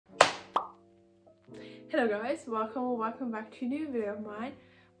Hello guys, welcome back to a new video of mine.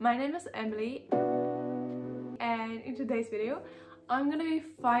 My name is Emily, and in today's video I'm gonna be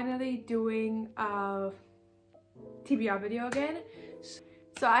finally doing a TBR video again.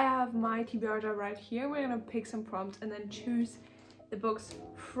 So I have my TBR jar right here. We're gonna pick some prompts and then choose the books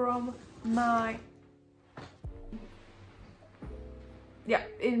from my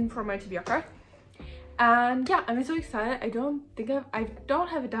from my TBR card. And yeah, I'm so excited.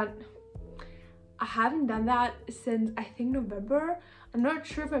 I haven't done that since I think November. I'm not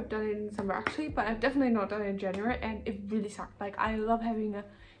sure if I've done it in December actually, but I've definitely not done it in January, and it really sucked. Like, I love having a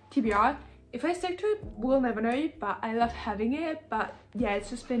TBR. If I stick to it, we'll never know, but I love having it. But yeah, it's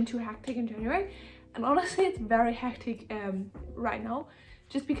just been too hectic in January, and honestly it's very hectic right now,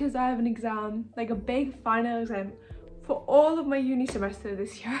 just because I have an exam, like a big final exam for all of my uni semester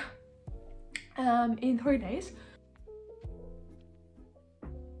this year in 3 days.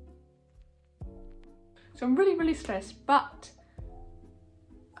 So I'm really stressed, but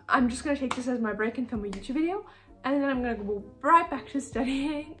I'm just gonna take this as my break and film a YouTube video, and then I'm gonna go right back to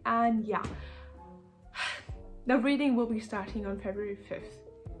studying. And yeah, the reading will be starting on February 5th,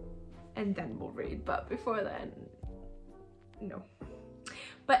 and then we'll read, but before then, no.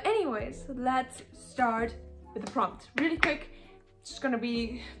 But anyways, let's start with the prompt really quick. It's just gonna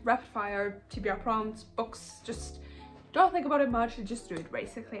be rapid fire TBR prompts, books. Just don't think about it much, just do it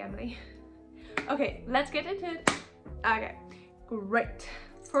basically, Emily. Okay, let's get into it. Okay, great.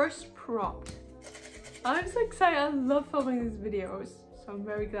 First prompt. I'm so excited. I love filming these videos, so I'm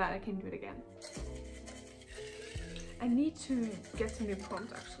very glad I can do it again. I need to get some new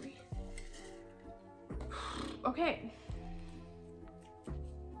prompts actually. Okay.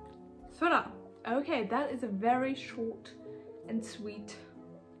 Soda. Okay, that is a very short and sweet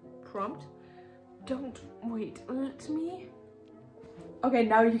prompt. Don't wait, let me. Okay,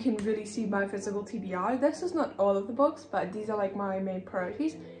 now you can really see my physical TBR. This is not all of the books, but these are like my main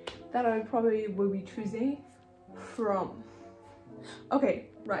priorities that I probably will be choosing from. Okay,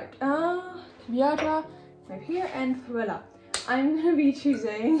 right. TBR jar right here, and thriller. I'm gonna be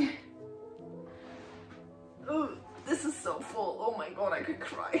choosing. Oh, this is so full. Oh my god, I could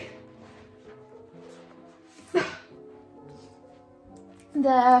cry.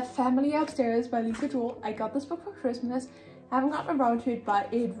 The Family Upstairs by Lisa Joel. I got this book for Christmas. I haven't gotten around to it,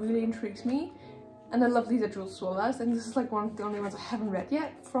 but it really intrigues me, and I love Lisa Joel's solos, and this is like one of the only ones I haven't read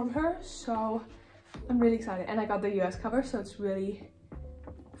yet from her, so I'm really excited. And I got the US cover, so it's really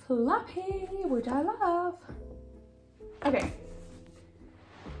floppy, which I love. Okay.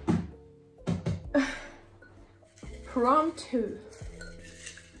 Prompt 2.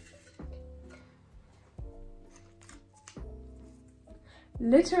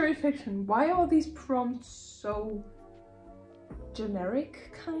 Literary fiction. Why are all these prompts so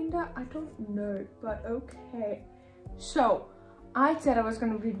generic, kinda? I don't know, but okay. So I said I was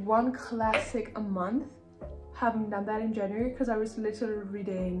gonna read one classic a month. Haven't done that in January because I was literally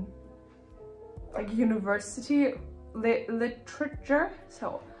reading like university literature,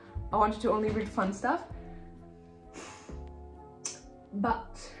 so I wanted to only read fun stuff.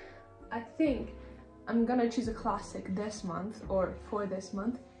 But I think I'm gonna choose a classic this month, or for this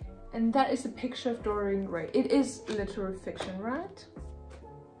month, and that is The Picture of Dorian Gray. It is literary fiction, right?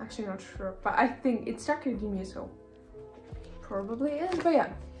 Actually not sure, but I think it's Dark Academia, so probably is. But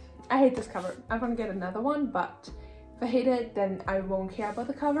yeah, I hate this cover. I'm gonna get another one, but if I hate it, then I won't care about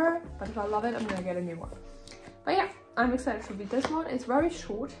the cover. But if I love it, I'm gonna get a new one. But yeah, I'm excited to read this one. It's very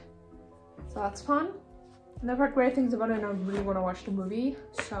short, so that's fun. And I've heard great things about it, and I really want to watch the movie,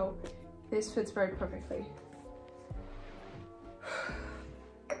 so this fits very perfectly.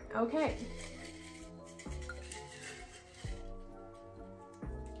 Okay.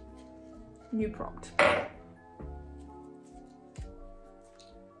 New prompt.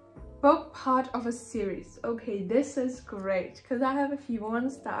 Book part of a series. Okay, this is great because I have a few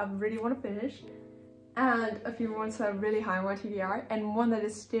ones that I really want to finish, and a few ones that are really high on my TBR, and one that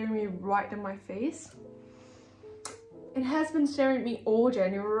is staring me right in my face. It has been staring at me all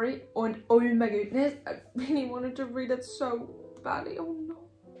January, and oh my goodness, I really wanted to read it so badly. Oh no.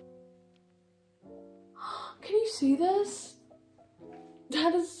 Can you see this?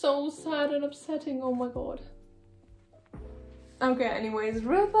 That is so sad and upsetting. Oh my god. Okay, anyways,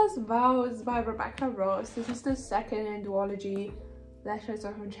 Ruthless Vows by Rebecca Ross. This is the second in duology Letters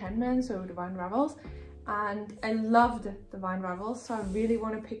of Enchantment, so Divine Revels, and I loved Divine Revels, so I really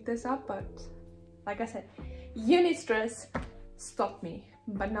want to pick this up, but like I said, uni stress stopped me.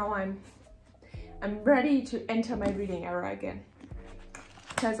 But now I'm ready to enter my reading era again,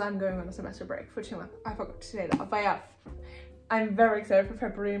 because I'm going on a semester break for 2 months. I forgot to say that, but yeah, I'm very excited for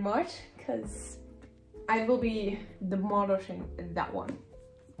February and March because I will be demolishing that one,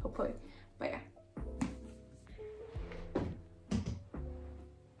 hopefully. But yeah.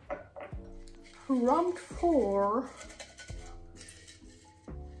 Prompt 4.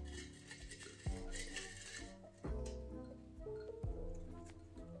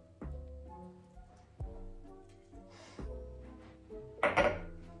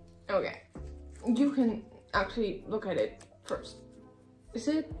 Okay, you can actually look at it first. Is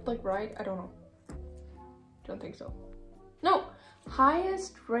it like right? I don't know. Don't think so. No,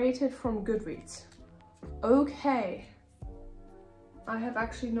 highest rated from Goodreads. Okay, I have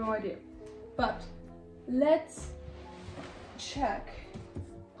actually no idea, but let's check.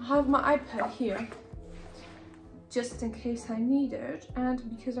 I have my iPad here just in case I need it, and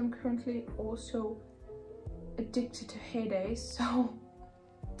because I'm currently also addicted to heydays, so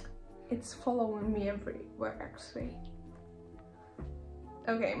it's following me everywhere actually.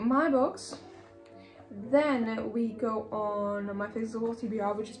 Okay, my books. Then we go on my physical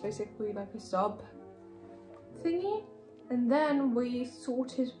TBR, which is basically like a sub thingy. And then we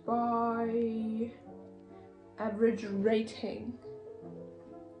sort it by average rating.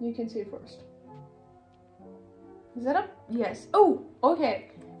 You can see first. Is that up? Yes. Oh,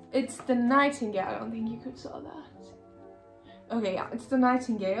 okay. It's the Nightingale. I don't think you could saw that. Okay, yeah, it's the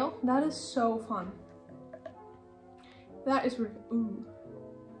Nightingale. That is so fun. That is really, ooh.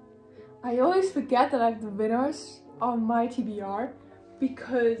 I always forget that I have the winners on my TBR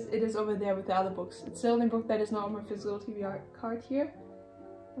because it is over there with the other books. It's the only book that is not on my physical TBR card here.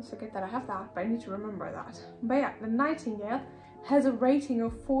 I forget that I have that, but I need to remember that. But yeah, the Nightingale has a rating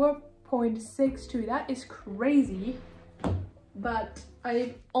of 4.62. That is crazy, but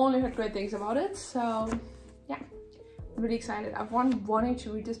I've only heard great things about it, so yeah. I'm really excited. I've wanted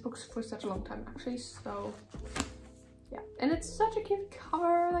to read this book for such a long time actually, so yeah. And it's such a cute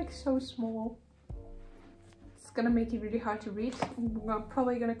cover, like so small. It's gonna make it really hard to read. I'm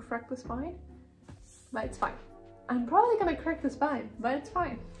probably gonna crack the spine, but it's fine. I'm probably gonna crack the spine, but it's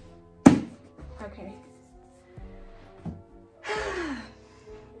fine. Okay.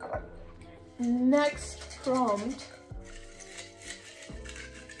 Next prompt.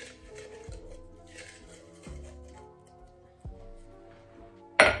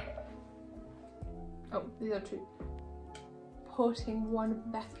 Oh, these are two. Putting one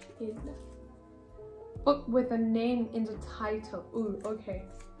back in. Book with a name in the title. Ooh, okay.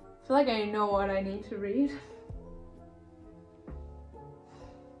 I feel like I know what I need to read.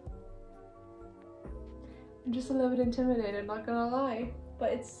 I'm just a little bit intimidated, not gonna lie.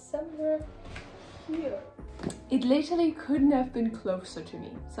 But it's somewhere here. It literally couldn't have been closer to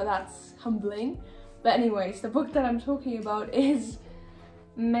me, so that's humbling. But anyways, the book that I'm talking about is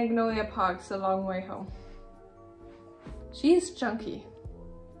Magnolia Park's A Long Way Home. She's chunky.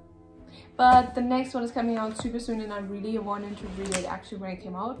 But the next one is coming out super soon and I really wanted to read it actually when it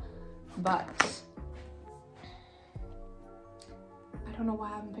came out. But I don't know why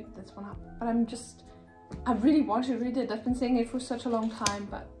I haven't picked this one up. But I really want to read it. I've been saying it for such a long time,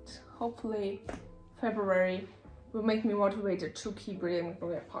 but hopefully February will make me motivated to keep reading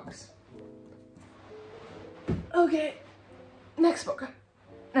Magnolia Parks. Okay, next book.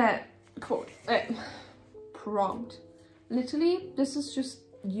 Quote, prompt. Literally, this is just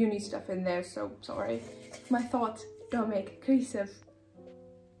uni stuff in there, so sorry. My thoughts don't make cohesive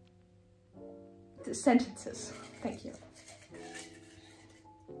sentences. Thank you.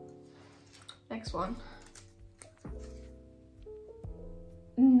 Next one.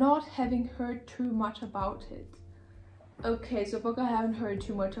 Not having heard too much about it. Okay, so book I haven't heard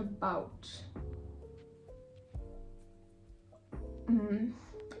too much about.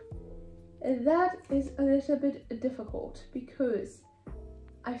 That is a little bit difficult because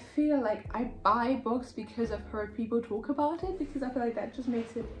I feel like I buy books because I've heard people talk about it, because I feel like that just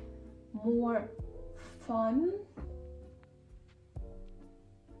makes it more fun.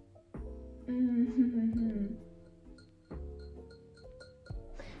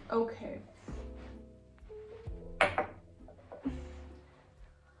 Okay.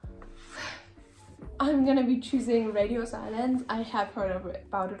 I'm gonna be choosing Radio Silence. I have heard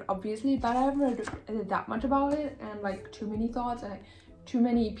about it obviously, but I haven't read that much about it, and like too many thoughts, and too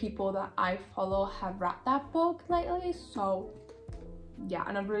many people that I follow have read that book lately, so yeah.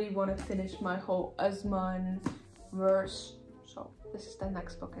 And I really want to finish my whole Usman verse, so this is the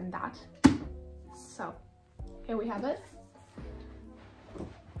next book in that. So here we have it.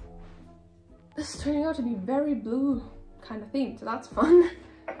 This is turning out to be very blue kind of theme, so that's fun.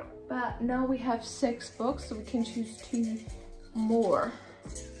 But now we have 6 books, so we can choose 2 more.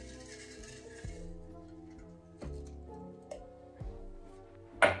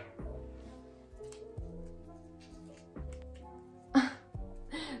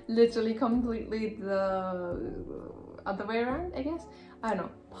 literally completely the other way around, I guess. I don't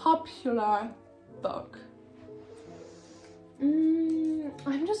know. Popular book.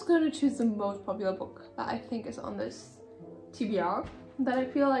 I'm just gonna choose the most popular book that I think is on this TBR, that I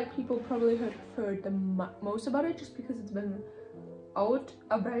feel like people probably heard the most about it, just because it's been out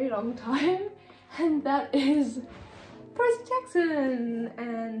a very long time, and that is Percy Jackson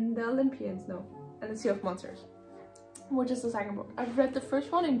and the Olympians, and the Sea of Monsters, which is the second book. I've read the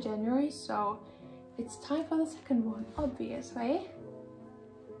first one in January, so it's time for the second one, obviously.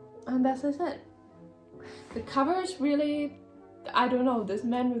 And that's it. The cover is really, I don't know, this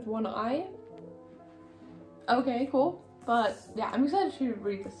man with one eye. Okay, cool. But yeah, I'm excited to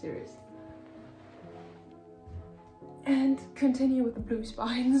read the series. And continue with the blue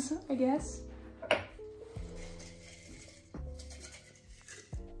spines, I guess.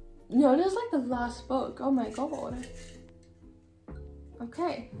 No, this is like the last book. Oh my god.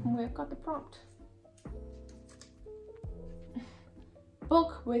 Okay, we've got the prompt.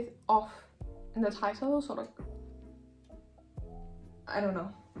 Book with off in the title, sort of. I don't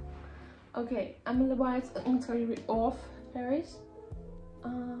know. Okay, Emily White's I'm going to read off fairies.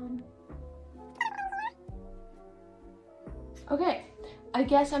 Okay, I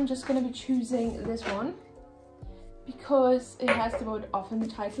guess I'm just gonna be choosing this one because it has the word off in the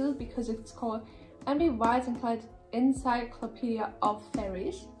title, because it's called Emily White's Encyclopedia of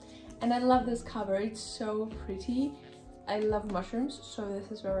Fairies. And I love this cover, it's so pretty. I love mushrooms, so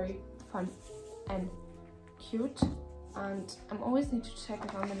this is very fun and cute. And I'm always need to check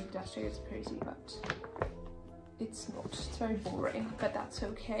if I'm gonna dust it. It's pretty, but it's not. It's very boring, but that's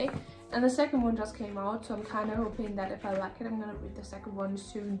okay. And the second one just came out, so I'm kind of hoping that if I like it, I'm gonna read the second one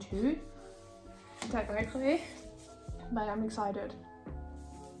soon too. Technically, but I'm excited.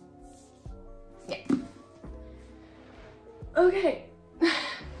 Yeah. Okay.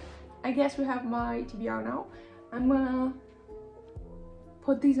 I guess we have my TBR now. I'm gonna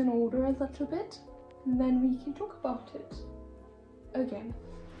put these in order a little bit, and then we can talk about it again.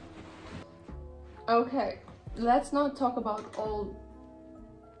 Okay, let's not talk about all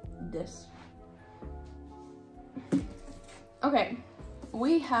this. Okay,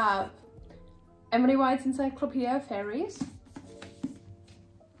 we have Emily White's Encyclopedia of Fairies,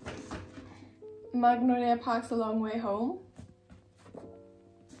 Magnolia Park's A Long Way Home,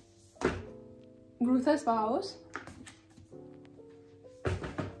 Ruther's Vows,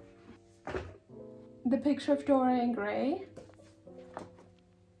 The Picture of Dorian Gray,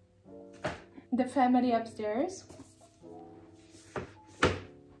 The Family Upstairs,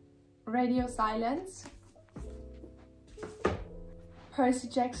 Radio Silence, Percy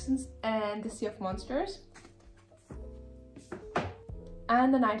Jackson's and the Sea of Monsters,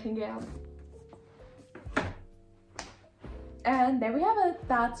 and The Nightingale. And there we have it.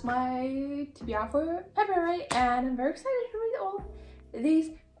 That's my TBR for February, and I'm very excited to read all these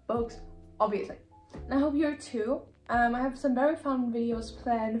books, obviously. And I hope you're too. I have some very fun videos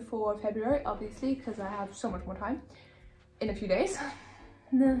planned for February, obviously, because I have so much more time in a few days.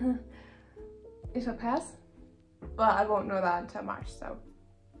 It will pass, but I won't know that until March, so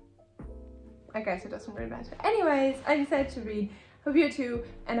I guess it doesn't really matter. Anyways, I decided to read. Hope you too,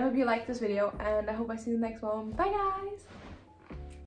 and I hope you like this video, and I hope I see you in the next one. Bye guys!